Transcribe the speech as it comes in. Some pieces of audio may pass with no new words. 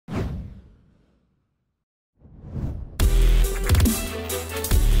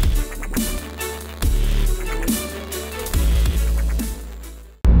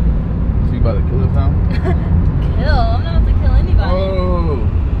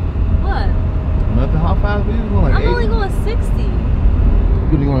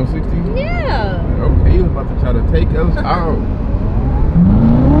160? Yeah. Okay, he was about to try to take us out.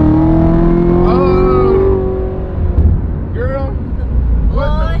 Oh, girl.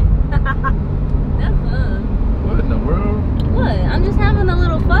 Boy. That's fun. What in the world? What? I'm just having a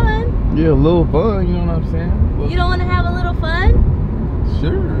little fun. Yeah, a little fun, you know what I'm saying? Well, You don't want to have a little fun?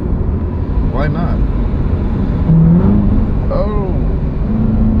 sure. Why not? Oh.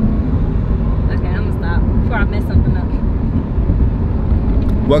 Okay, I'm gonna stop before I mess something up.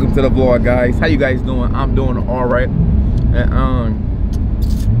 Welcome to the vlog, guys. How you guys doing? I'm doing all right. And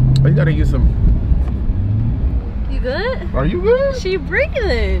you gotta get some. You good? Are you good? She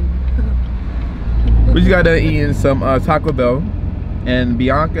breathing. We just got done eating some Taco Bell, and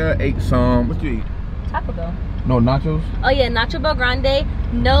Bianca ate some. What you eat? Taco Bell. No, nachos. Oh yeah, Nacho Bell Grande,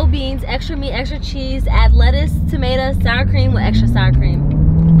 no beans, extra meat, extra cheese, add lettuce, tomato, sour cream with extra sour cream.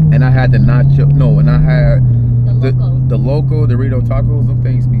 And I had the nacho. No, and I had The local Dorito tacos. Them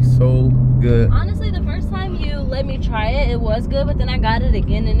things be so good. Honestly, the first time you let me try it, it was good, but then I got it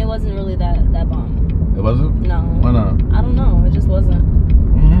again and it wasn't really that bomb. It wasn't? No. Why not? I don't know. It just wasn't.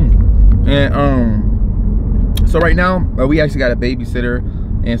 And so right now we actually got a babysitter,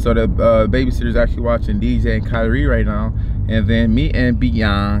 and so the babysitter's actually watching DJ and Kyrie right now, and then me and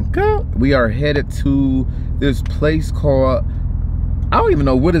Bianca, we are headed to this place called, I don't even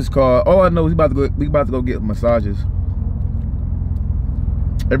know what it's called. All I know is we about to go get massages.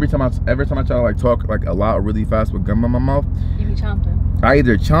 Every time I try to like talk like a lot really fast with gum in my mouth, You be chomping. I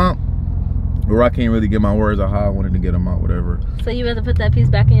either chomp or I can't really get my words out how I wanted to get them out, whatever. So you have to put that piece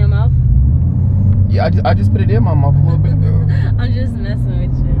back in your mouth? Yeah, I just put it in my mouth a little bit ago. I'm just messing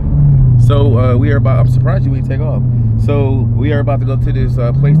with you. So we are about. I'm surprised you didn't take off. So we are about to go to this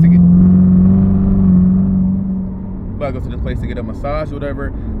place to get. About to go to this place to get a massage or whatever,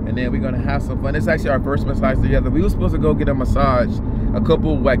 and then we're gonna have some fun. It's actually our first massage together. We were supposed to go get a massage a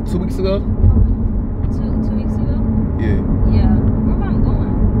couple 2 weeks ago. Two weeks ago? Yeah. Yeah. Where am I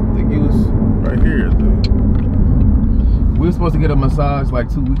going? I think it was right here. We were supposed to get a massage like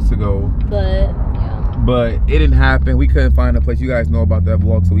 2 weeks ago. But it didn't happen. We couldn't find a place. You guys know about that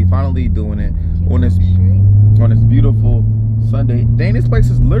vlog, so we finally doing it on this beautiful Sunday. Dang, this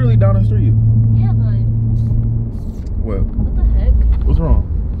place is literally down the street. Yeah, but What? what the heck? What's wrong?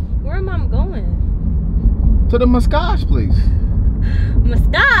 Where am I going? To the massage place.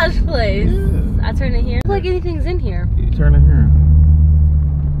 Massage place. Yeah. I turn it here. I feel like anything's in here. You turn it here.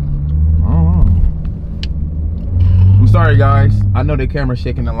 I don't know. I'm sorry, guys. I know the camera's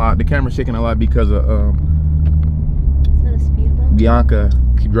shaking a lot. The camera's shaking a lot because of Is that a speed bump? Bianca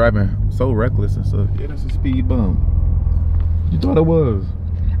keep driving so reckless and stuff. Yeah, that's a speed bump. You thought it was?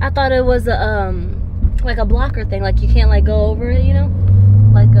 I thought it was a like a blocker thing, like you can't like go over it, you know,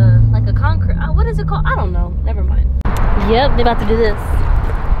 like a concrete. What is it called? I don't know. Never mind. Yep, they about to do this.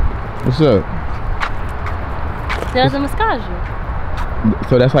 What's up? There's a massage.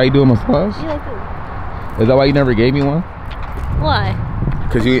 So that's how you do a massage? Yeah, like this. Is that why you never gave me one? Why?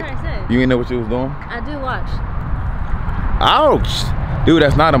 Cause What you you trying to say? didn't know what you was doing? I do watch. Ouch! Dude,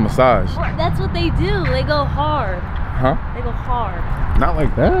 that's not a massage. That's what they do. They go hard. Huh? They go hard. Not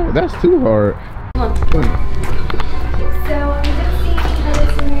like that. That's too hard. Come on. So I'm just seeing how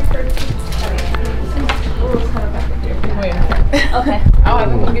this in your first. Okay.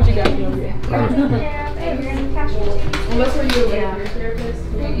 I'll get you guys over here. Unless are you away from your therapist?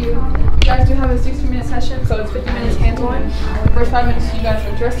 You guys do have a 60-minute session, so it's 50 minutes hands-on. The first 5 minutes you guys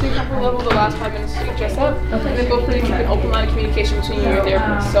are dressed to your comfort level. The last 5 minutes you dress up. And then go pretty keep an open line of communication between you and your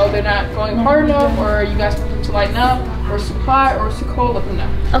therapist. So they're not going hard enough, or you guys want them to lighten up, or it's too hot, or it's too cold, let them know.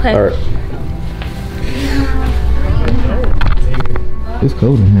 Okay. All right. It's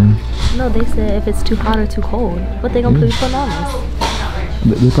cold in here. No, they said if it's too hot or too cold, what they gonna put on us?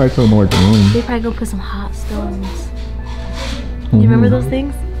 They probably told more at the room. They probably gonna put some hot stones. You remember those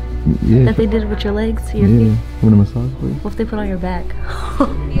things Yeah. that they did with your legs, your Yeah. feet? When the massage place? What if they put on your back? No,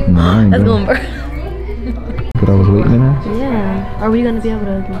 I ain't That's going. gonna burn. But I was waiting in there? Yeah. Are we gonna be able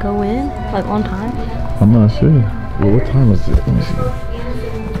to go in like on time? I'm not sure. Well, what time is it? Let me see.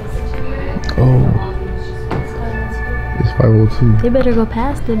 Oh. It's 5:02. They better go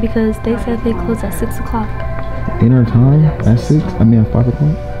past it because they said they close at 6 o'clock. In our time at 6? I mean at 5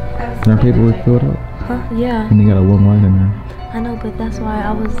 o'clock? And our paperwork filled out? Huh? Yeah. And they got a one line in there. I know, but that's why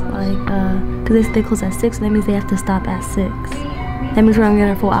I was like, cause they said they close at 6, and that means they have to stop at 6. That means we're gonna get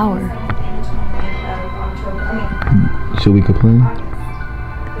there for an hour. Should we complain?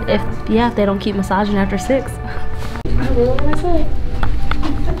 If they don't keep massaging after 6. I will when I say.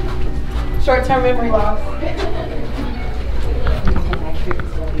 Short-term memory loss.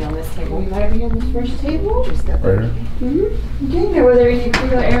 this table. We might be on this first table. Right here? Okay. Were there any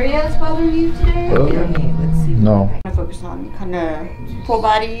particular areas bothering you today? Okay, let's see. No. I focus on kind of full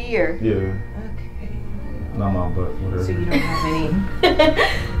body or. Yeah. Okay. Not my butt. Whatever. So you don't have any.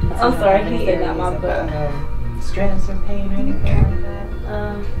 I'm sorry, I can't say not my butt. Stress or pain or anything like that.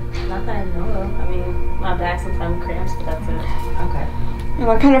 Not that I know of. I mean, my back sometimes cramps, but that's it. Okay. And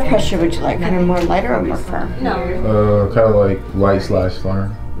what kind of pressure would you like? Kind of more lighter or more firm? No. Kind of like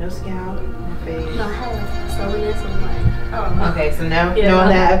light/firm. No scalp, no face. No, I have like silliness and like, I don't know. Okay, so now Yeah. knowing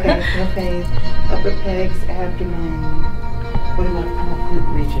that, okay, no face, upper pegs, abdomen. What about glute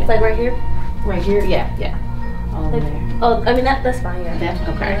region? Like right here? Right here? Yeah, yeah. All Like, there. oh, I mean, that's fine, yeah. That,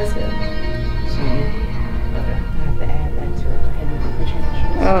 okay. Yeah, that's good. So, okay. I have to add that to it. Go ahead and put your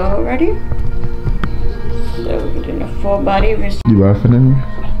initials. Alrighty. So we're doing a full body wrist. You laughing at me?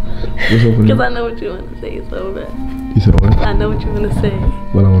 What's up with Because you? I know what you want to say so bad. You said what? I know what you want to say.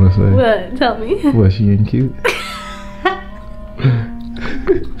 What I want to say? What? Tell me. What, she ain't cute?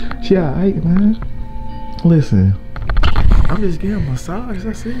 She alright, man. Listen, I'm just getting a massage,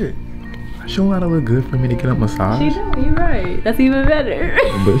 that's it. She don't gotta look good for me to get a massage. She do, you're right. That's even better.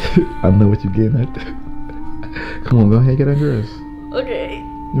 But I know what you're getting at. Come on, go ahead, get undressed. Okay.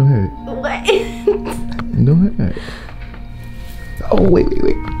 Go ahead. What? Go ahead. Oh, wait.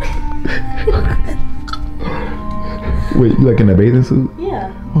 Wait, you like in a bathing suit?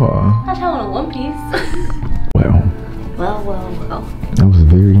 Yeah. Aw. I try on a one piece. Well. That was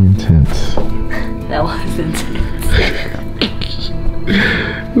very intense. That was intense.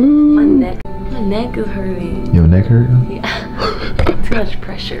 Ooh. My neck is hurting. Your neck hurting? Yeah. Too much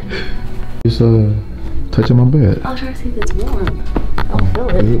pressure. Just touching my bed. I'll try to see if it's warm. I don't feel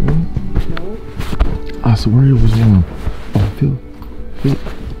Is it. it warm? No. I swear it was warm. Oh, feel it. I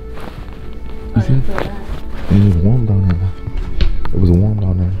You didn't see? feel that. It was warm down there. It was warm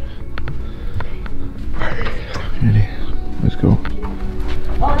down there. Ready? Let's go. Oh,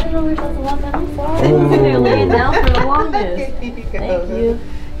 I didn't know we were supposed to walk down. I'm sorry. I was in there laying down for the longest. Thank you.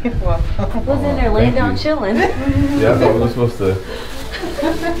 I was in there laying down chilling. Yeah, I thought we were supposed to.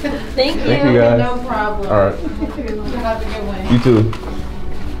 Thank you. Thank you guys. No problem. All right. Have a good one. You too.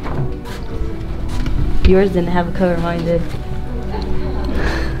 Yours didn't have a cover, mine did.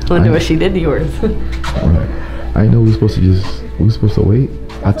 Wonder what she did to yours. All right. I didn't know we were supposed to wait.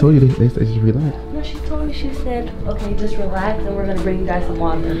 I told you they said just relax. No, she told me, she said, okay, just relax and we're gonna bring you guys some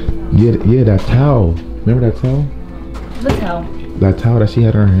water. Yeah, that towel. Remember that towel? What towel? That towel that she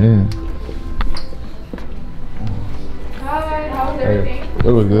had in her hand. Hi, how's everything?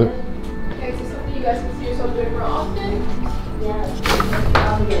 It was good. Okay, is this something you guys can see yourself doing more often? Yeah.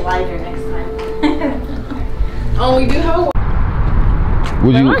 I'll get lighter next time. Oh, we do have a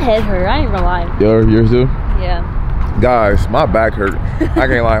Would you? My head hurt, I ain't gonna lie. Yours too? Yeah. Guys, my back hurt. I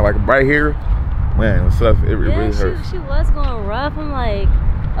can't lie. Like right here, man, it really hurts. She was going rough. I'm like,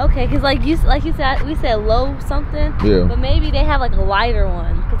 okay, cause like you said, we said low something. Yeah. But maybe they have like a lighter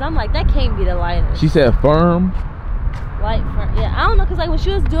one. Cause I'm like, that can't be the lightest. She said firm. Light firm. Yeah, I don't know. Cause like when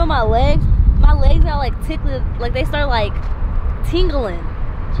she was doing my legs got like tickling. Like they start like tingling.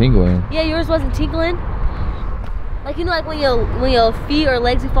 Tingling. Yeah, yours wasn't tingling. Like you know, like when your feet or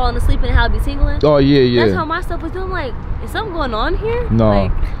legs be falling asleep and how it be tingling. Oh yeah. That's how my stuff was doing. Like, is something going on here? No,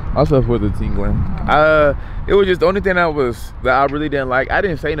 Like, I slept with the tingling. It was just the only thing that I really didn't like. I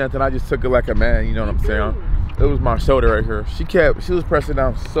didn't say nothing. I just took it like a man. You know what I'm saying? It was my shoulder right here. She was pressing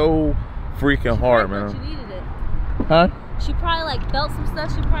down so freaking hard, man. you needed it. Huh? She probably like felt some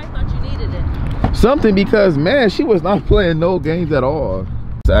stuff. She probably thought you needed it. Something, because man, she was not playing no games at all.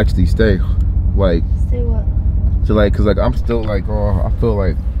 To actually stay, like. Say what? So like, cause like I'm still like, oh, I feel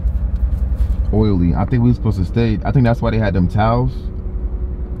like oily. I think we were supposed to stay. I think that's why they had them towels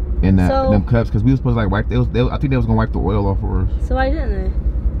in them cups, cause we were supposed to like wipe. I think they was gonna wipe the oil off for us. So why didn't they?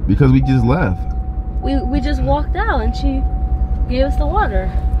 Because we just left. We just walked out and she gave us the water.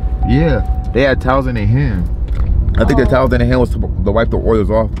 Yeah, they had towels in their hand. I think the towels in their hand was to wipe the oils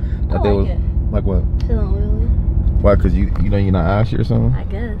off. That they was like what? Feeling oily. Why? Cause you know you're not ashy or something. I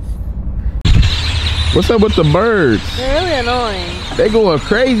guess. What's up with the birds? They're really annoying. They going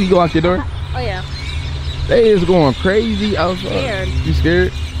crazy. You out your door? Oh yeah. They is going crazy outside. Scared. You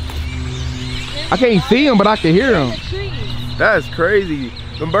scared? I can't see them, but I can hear them. The trees. That's crazy.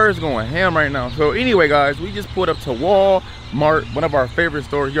 The birds going ham right now. So anyway, guys, we just pulled up to Walmart, one of our favorite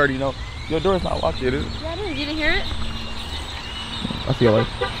stores. You already know. Your door's not locked yet, is it? Yeah, it is. You didn't hear it? I see a light.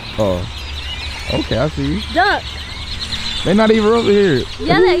 Oh. Okay, I see you. Duck. They're not even over here.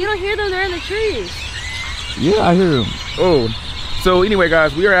 Yeah, you don't hear them. They're in the trees. Yeah, I hear them. Oh. So anyway,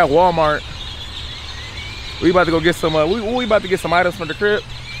 guys, we are at Walmart. We about to go get some. We about to get some items from the crib.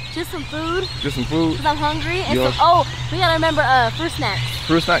 Just some food. Just some food. Cause I'm hungry. And Yeah. some, oh, we gotta remember fruit snacks.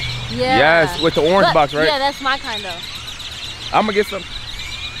 Fruit snack? Yeah. Yes, with the orange box, right? Yeah, that's my kind though. I'm gonna get some.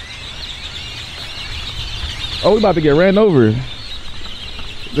 Oh, we about to get ran over.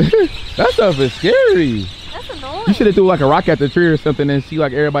 That stuff is scary. That's annoying. You should have threw like a rock at the tree or something and see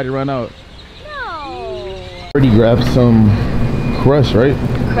like everybody run out. No. Already grabbed some Crush, right?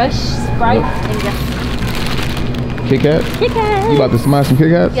 Crush, Sprite, and yeah. Kit Kat? Kit Kat. You about to smash some Kit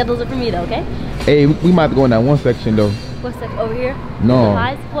Kats? Yeah, those are for me though, okay? Hey, we might have to go in that one section though. What's that over here? No. The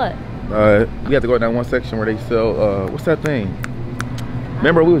pies? What? We have to go in that one section where they sell, what's that thing?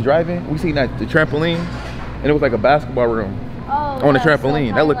 Remember we was driving? We seen that the trampoline and it was like a basketball room. Oh, On the yeah, trampoline.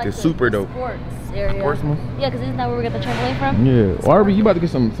 so That looked like super the dope. Sports area. Sports one? Yeah, because isn't that where we got the trampoline from? Yeah. Arby, you about to get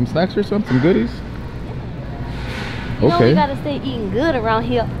some snacks or something? Some goodies? You know Okay. we gotta stay eating good around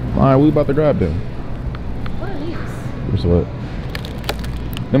here. Alright, we about to grab them. What are these? Here's what?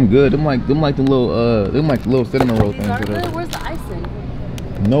 Them good. Them like the little cinnamon roll These things. are or whatever. good? Where's the icing?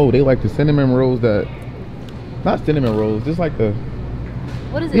 No, they like the cinnamon rolls that, not cinnamon rolls, just like the,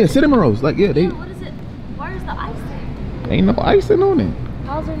 What is it? yeah, cinnamon rolls. Like, yeah, they, What is it? Where's the icing? ain't no icing on it.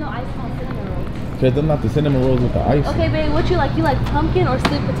 How's there no icing on cinnamon rolls? Cause them not the cinnamon rolls with the ice. Okay, babe, what you like? You like pumpkin or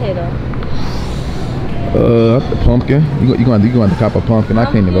sweet potato? The pumpkin. You going to cop a pumpkin. I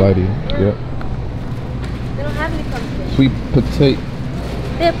can't even lie to you. Yeah. Yep. They don't have any pumpkin. Sweet potato.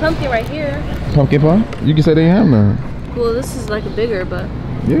 They have pumpkin right here. Pumpkin pie? You can say they have none. Well, this is like a bigger, but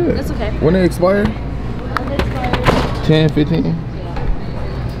Yeah. that's okay. When they expire? 10, 15?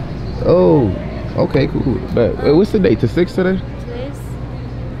 Yeah. Oh, okay, cool. But what's the date? To 6 today? Today's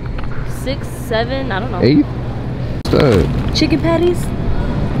 6, 7, I don't know. 8? Chicken patties?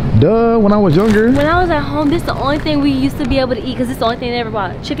 Duh, when I was younger. When I was at home, this is the only thing we used to be able to eat because it's the only thing they ever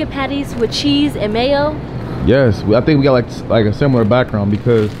bought. Chicken patties with cheese and mayo. Yes, I think we got like a similar background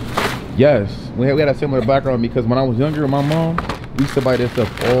because, yes, we had a similar background because when I was younger, my mom, we used to buy this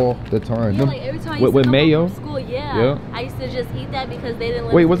stuff all the time. Yeah, like every time I used with to come mayo. home from school, yeah. I used to just eat that because they didn't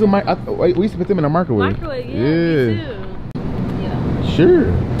let Wait, us was it eat my? them. Wait, we used to put them in a microwave. Microwave, yeah, me too. Yeah. Sure.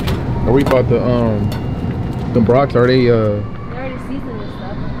 Or we bought the brocks. Are they They already seasoned this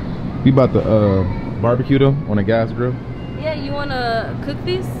stuff. We bought the barbecue them on a gas grill. Yeah, you wanna cook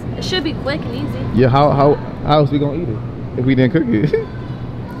these? It should be quick and easy. Yeah. How else we gonna eat it if we didn't cook it?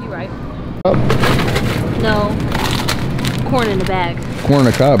 You right. Oh, No. Corn in the bag. corn on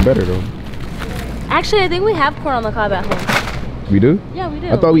the cob better though. Actually, I think we have corn on the cob at home. We do? Yeah, we do.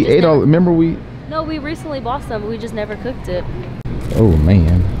 I thought we just ate all. never- Remember we? No, we recently bought some, but we just never cooked it. Oh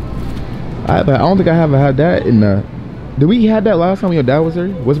man. I don't think I haven't had that in the. Did we had that last time your dad was there?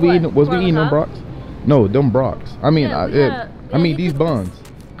 Was we What? eating? Was we Corn on eating the them cob? brocks? No, them brocks. I mean, Yeah, I mean he these put buns.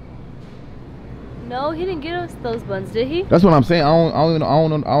 No, he didn't get us those buns, did he? That's what I'm saying. I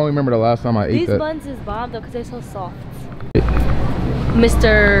don't remember the last time I ate These that. buns is bomb though, cause they're so soft.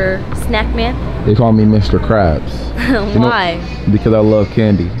 Mr. Snack Man. They call me Mr. Krabs. Why? Because I love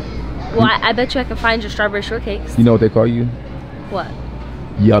candy. Well, I bet you I can find your strawberry shortcakes. You know what they call you? What?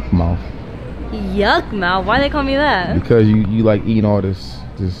 Yuck mouth. Yuck mouth. Why they call me that? Because you like eating all this,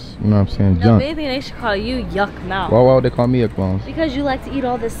 you know what I'm saying, No, if junk. anything, they should call you Yuck Mouth. Why would they call me Yuck mouth? Because you like to eat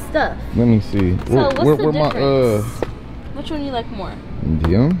all this stuff. Let me see. So what's the difference? My Which one you like more?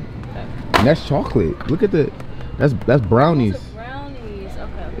 yeah. That's chocolate. Look at the. That's brownies. Those are brownies.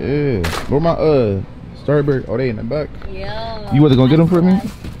 Okay. Yeah. Where my strawberry? Oh, they in the back. Yeah. You wasn't gonna get them for me?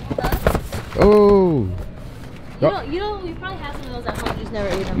 Oh. You probably have some of those at home. You just never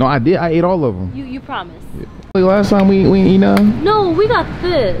ate them. No, I did. I ate all of them. You promised. Yeah. Like last time we ain't eat none. No, we got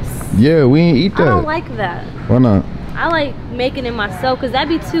this. Yeah, we ain't eat that. I don't like that. Why not? I like making it myself because that'd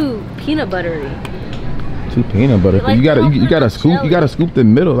be too peanut buttery. Too peanut butter. Like you gotta scoop. jelly. You gotta scoop the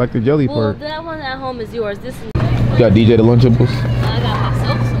middle, like the jelly Well, part. that one at home is yours. This is. You got DJ the Lunchables. I got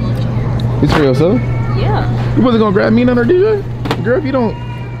myself some lunchables. It's for yourself. Yeah. You wasn't gonna grab me another DJ? Girl, if you don't.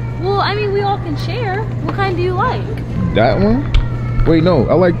 Well, I mean, we all can share. What kind do you like? That one? Wait, no.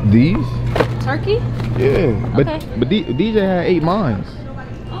 I like these. Turkey? Yeah, but Okay. DJ had 8 mines.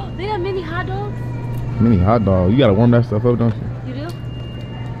 Oh, they got mini hot dogs. Mini hot dog. You gotta warm that stuff up, don't you? You do?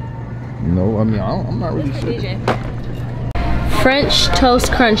 No, I mean I'm not really This for sure. DJ. French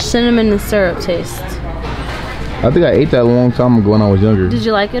toast crunch, cinnamon and syrup taste. I think I ate that a long time ago when I was younger. Did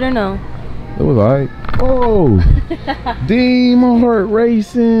you like it or no? It was alright. Oh, damn, my heart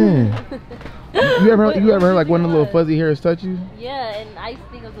racing. You ever heard like one of the little fuzzy hairs touch you? Yeah, and I used to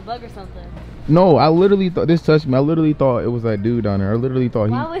think it was a bug or something. No, I literally thought this touched me. I literally thought it was that dude down there. I literally thought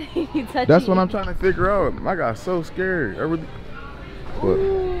Why would he touch you? That's what I'm trying to figure out. I got so scared. I really. What?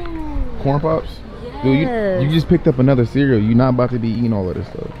 Ooh. Corn pops? Yes. Dude, you just picked up another cereal. You're not about to be eating all of this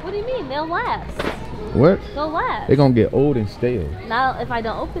stuff. What They'll last. What? They'll last. They're gonna get old and stale. Not if I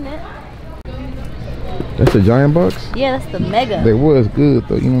don't open it. That's a giant box? Yeah, that's the mega. They was good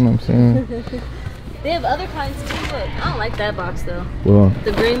though, you know what I'm saying? They have other kinds too. Look, I don't like that box though. Well,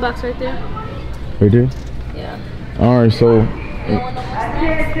 The green box right there. right there? Yeah. Alright, so You don't want no more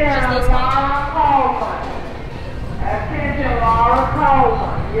snacks? Just those kinds?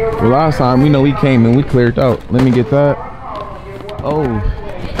 well, last time, we came and we cleared out. Let me get that. Oh.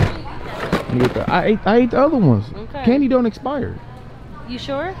 Let me get that. I ate the other ones. Okay. Candy don't expire. You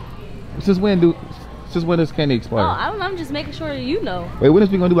sure? Since when does candy expire? Oh, I don't know. I'm just making sure you know. Wait, when is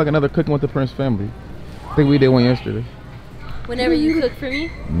we gonna do like another Cooking with the Prince family? I think we did one yesterday. Whenever you cook for me?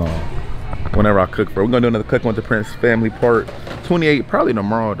 No. Whenever I cook for, we're gonna do another Cooking with the Prince family part 28, probably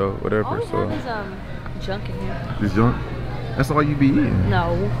tomorrow though, whatever. All we So have is junk in here. this junk. That's all you be eating.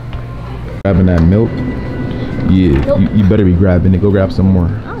 No. Grabbing that milk. Yeah, Nope. you better be grabbing it. Go grab some more. I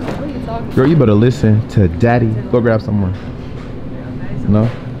don't know what are you talking about. Girl, you better listen to daddy. Go grab some more. No?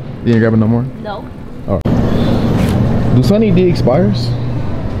 You ain't grabbing no more? No. Do Sunny D expires?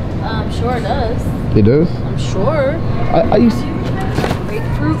 Sure it does. It does? I'm sure. I used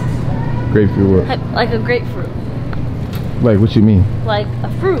Grapefruit. grapefruit what? Like a grapefruit. Like what you mean? Like a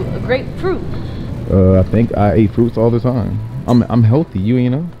fruit. A grapefruit. I think I ate fruits all the time. I'm healthy, you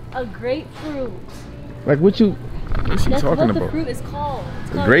ain't know? A grapefruit. Like what's she That's talking what about? the fruit is called.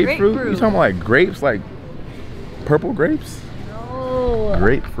 It's called Grapefruit? You talking about like grapes, like purple grapes? No.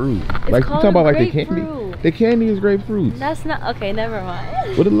 Grapefruit. It's Like you called talking about like the grapefruit. candy? The candy is grapefruit. That's not okay. Never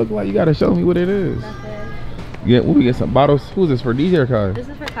mind. What it look like? You gotta show me what it is. Nothing. Yeah, we get some bottles. Who's this for? DJ or Kai? This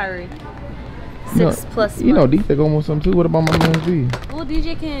is for Kyrie. You know- 6+ You know months. DJ go want some too. What about my man G? Well,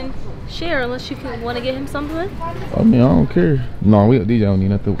 DJ can share unless you can want to get him something. I mean, I don't care. No, DJ don't need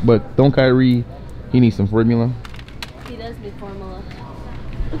nothing. But don't Kyrie, he needs some formula. He does need formula.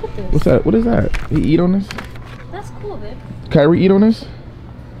 Look at this. What's that? What is that? He eat on this? That's cool, babe. Kyrie eat on this?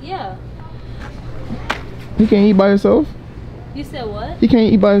 Yeah. He can't eat by himself? You said what? He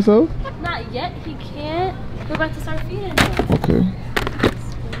can't eat by himself? Not yet. He can't. We're about to start feeding him. Okay.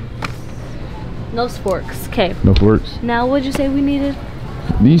 No sporks. Okay. No forks. Now, what'd you say we needed?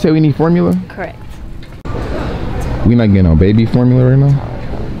 Did you say we need formula? Correct. We not getting no baby formula right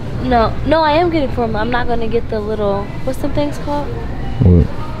now? No, I am getting formula. I'm not gonna get the little, what's them things called?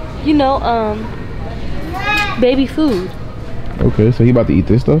 What? You know, baby food. Okay, so he about to eat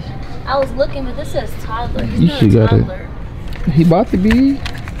this stuff? I was looking, but this says toddler. He's You not should a got it. toddler. He about to be.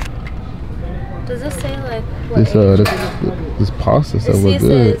 Does this say like what This age? this pasta stuff See, was it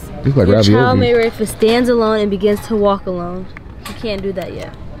good. says, It's like your child may ravioli. if it stands alone and begins to walk alone. He can't do that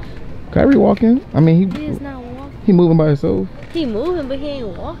yet. Kyrie walking? I mean, He is not walking. he moving by himself. He moving, but he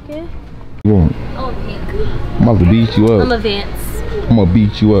ain't walking. You won't. Oh, pink. I'm about to beat you I'm up. advanced. I'm gonna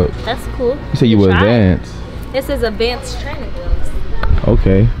beat you up. That's cool. You say you were try it. advanced. It says advanced training wheels.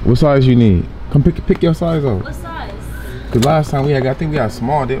 Okay. What size you need? Come pick your size up. What size? Cause last time I think we had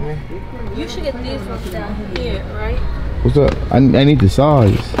small, didn't we? You should get these ones down here, right? What's up? I need the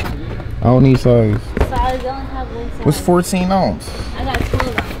size. I don't need size. Size, they only have one size. What's 14 ounce? I got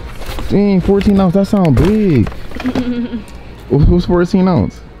 12 ounce. Dang, 14 ounce. That sound big. What's 14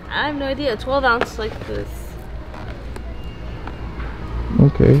 ounce? I have no idea. 12 ounce like this.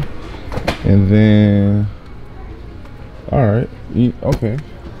 Okay. And then, all right. Okay.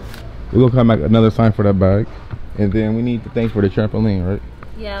 We're gonna come back another time for that bag. And then we need the things for the trampoline, right?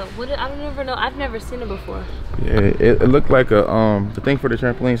 Yeah, I don't ever know. I've never seen it before. Yeah, it looked like a the thing for the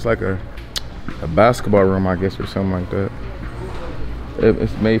trampoline is like a basketball room, I guess, or something like that.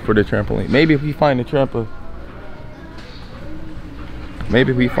 It's made for the trampoline. Maybe if we find the trampoline.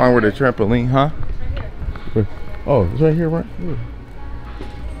 Maybe if we find where the trampoline, huh? Where? Oh, it's right here, right? Yeah.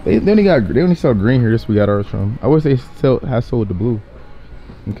 They only sell green here. This we got ours from. I wish they had sold the blue.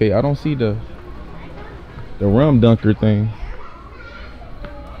 Okay, I don't see the rum dunker thing.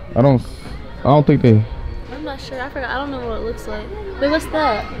 I don't think they. I'm not sure. I forgot. I don't know what it looks like. Wait, what's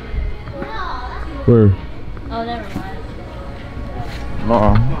that? Where? Oh, never mind.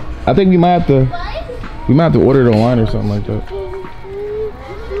 I think we might have to order it online or something like that.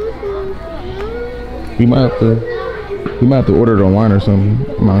 We might have to order it online or something.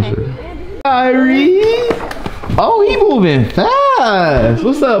 I'm not sure. Kyrie! Oh, he moving fast.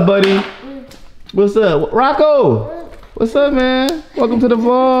 What's up, buddy? What's up? Rocco! What's up, man? Welcome to the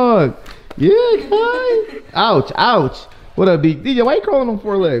vlog. Yeah, Kai. Ouch, ouch. What up, D? DJ, why you crawling on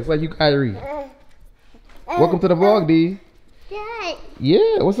 4 legs like you Kyrie? Welcome to the vlog, D.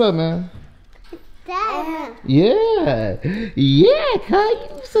 Yeah, what's up, man? Yeah. Yeah, Kai,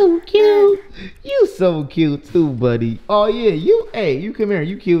 you so cute. You so cute too, buddy. Oh yeah, you come here.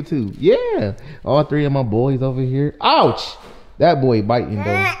 You cute too. Yeah. All three of my boys over here. Ouch. That boy biting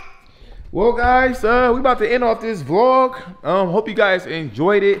though. Well guys, we about to end off this vlog. Hope you guys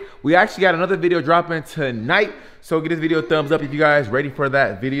enjoyed it. We actually got another video dropping tonight. So give this video a thumbs up if you guys ready for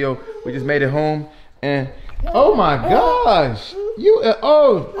that video. We just made it home. And oh my gosh.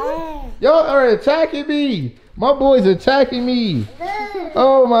 Y'all are attacking me. My boys attacking me.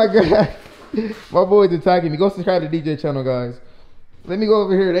 Oh my god. My boys attacking me. Go subscribe to DJ channel, guys. Let me go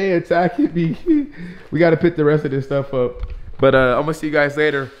over here. They attacking me. We got to pick the rest of this stuff up. But I'm going to see you guys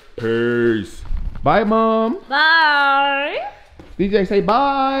later. Peace. Bye, Mom. Bye. DJ, say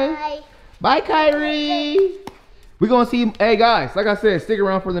bye. Bye. Bye, Kyrie. We're going to see, hey guys, like I said, stick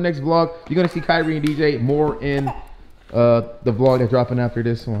around for the next vlog. You're going to see Kyrie and DJ more in the vlog that's dropping after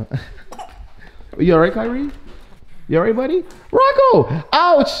this one. You all right, Kyrie? You all right, buddy? Rocco!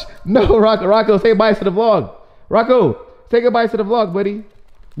 Ouch! No, Rocco, say bye to the vlog. Rocco, say goodbye to the vlog, buddy.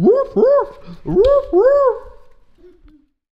 Woof, woof, woof, woof.